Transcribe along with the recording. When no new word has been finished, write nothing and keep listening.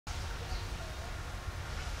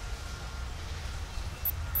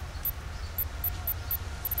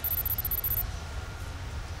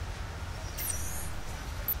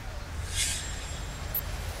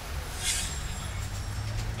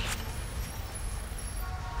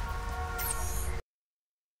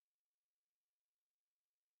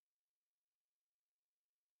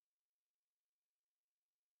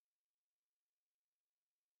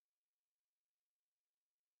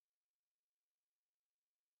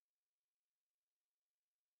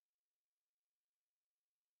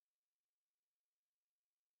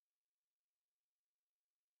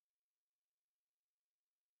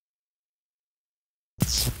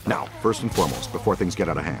Now, first and foremost, before things get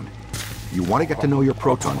out of hand, you want to get to know your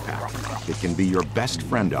proton pack. It can be your best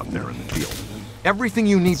friend out there in the field. Everything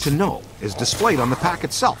you need to know is displayed on the pack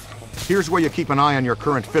itself. Here's where you keep an eye on your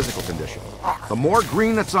current physical condition. The more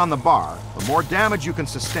green that's on the bar, the more damage you can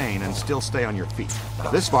sustain and still stay on your feet.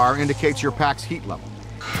 This bar indicates your pack's heat level.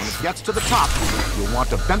 When it gets to the top, you'll want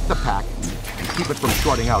to vent the pack and keep it from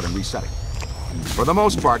shorting out and resetting. For the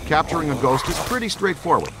most part, capturing a ghost is pretty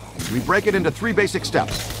straightforward. We break it into 3 basic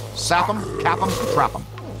steps: sap 'em, cap 'em, trap 'em.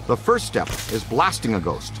 The first step is blasting a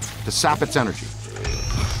ghost to sap its energy.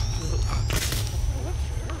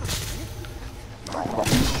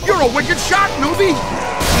 You're a wicked shot, newbie!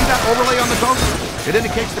 See that overlay on the ghost? It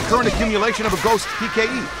indicates the current accumulation of a ghost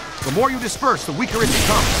PKE. The more you disperse, the weaker it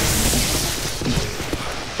becomes.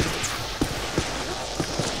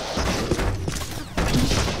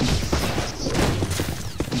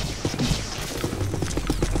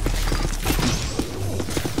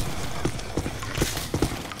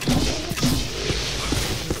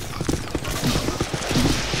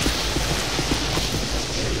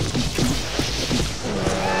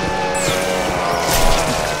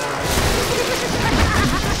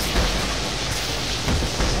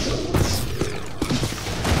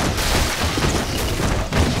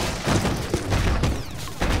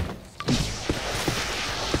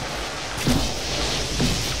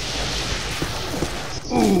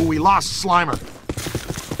 Ooh, we lost Slimer.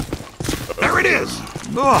 There it is!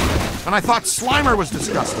 Ugh, and I thought Slimer was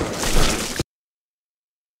disgusting.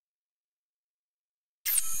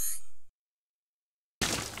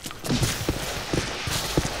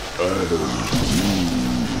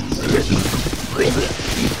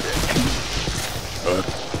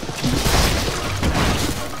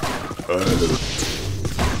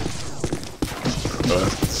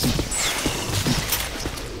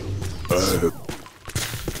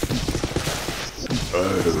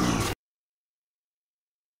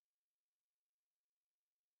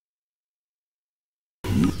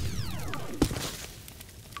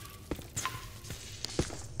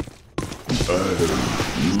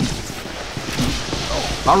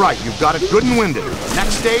 All right, you've got it good and winded.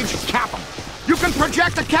 Next stage, cap them. You can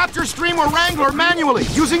project a capture stream or wrangler manually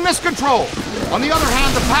using this control. On the other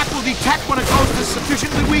hand, the pack will detect when a ghost is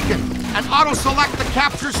sufficiently weakened and auto-select the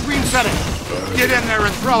capture stream setting. Get in there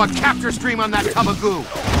and throw a capture stream on that tub of goo.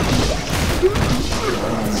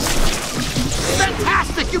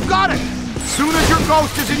 Fantastic, you've got it! Soon as your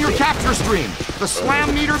ghost is in your capture stream, the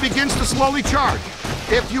slam meter begins to slowly charge.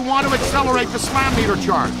 If you want to accelerate the slam meter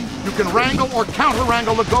charge, you can wrangle or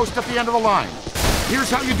counter-wrangle the ghost at the end of the line.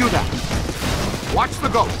 Here's how you do that. Watch the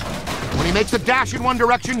ghost. When he makes a dash in one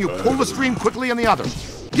direction, you pull the stream quickly in the other.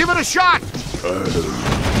 Give it a shot!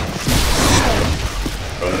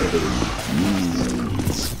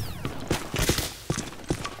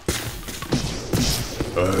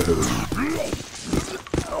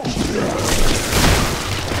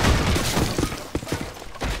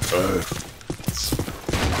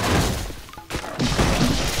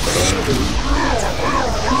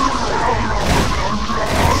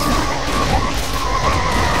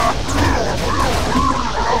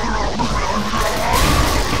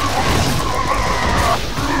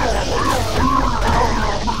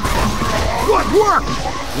 Work!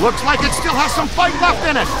 Looks like it still has some fight left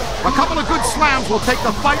in it. A couple of good slams will take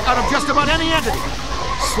the fight out of just about any entity.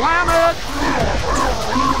 Slam it!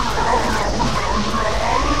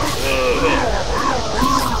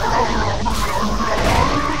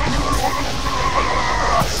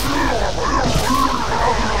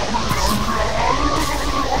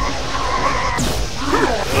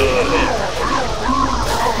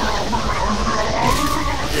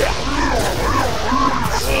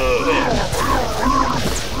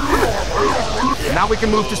 Now we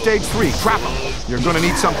can move to stage 3, trap them. You're gonna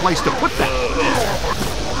need some place to put that.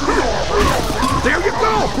 There you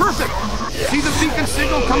go, perfect! See the beacon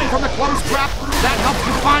signal coming from the closed trap? That helps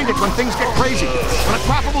you find it when things get crazy. When a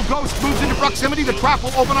trappable ghost moves into proximity, the trap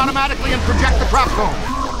will open automatically and project the trap cone.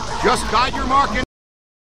 Just guide your mark in.